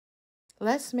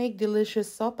Let's make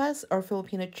delicious sopas or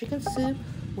Filipino chicken soup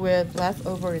with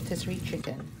leftover rotisserie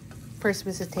chicken. First,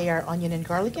 we saute our onion and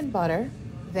garlic in butter,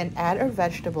 then add our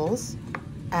vegetables,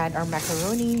 add our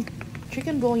macaroni,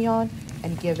 chicken bouillon,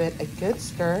 and give it a good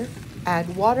stir.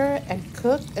 Add water and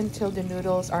cook until the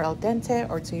noodles are al dente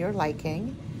or to your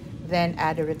liking. Then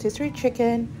add the rotisserie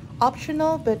chicken,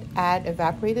 optional but add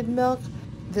evaporated milk.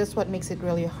 This is what makes it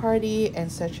really hearty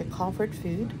and such a comfort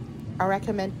food. I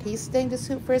recommend tasting the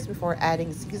soup first before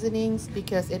adding seasonings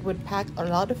because it would pack a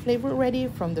lot of flavor already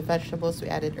from the vegetables we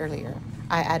added earlier.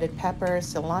 I added pepper,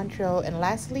 cilantro, and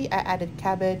lastly, I added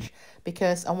cabbage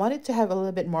because I wanted to have a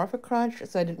little bit more of a crunch,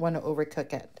 so I didn't want to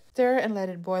overcook it. Stir and let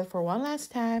it boil for one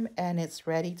last time, and it's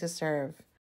ready to serve.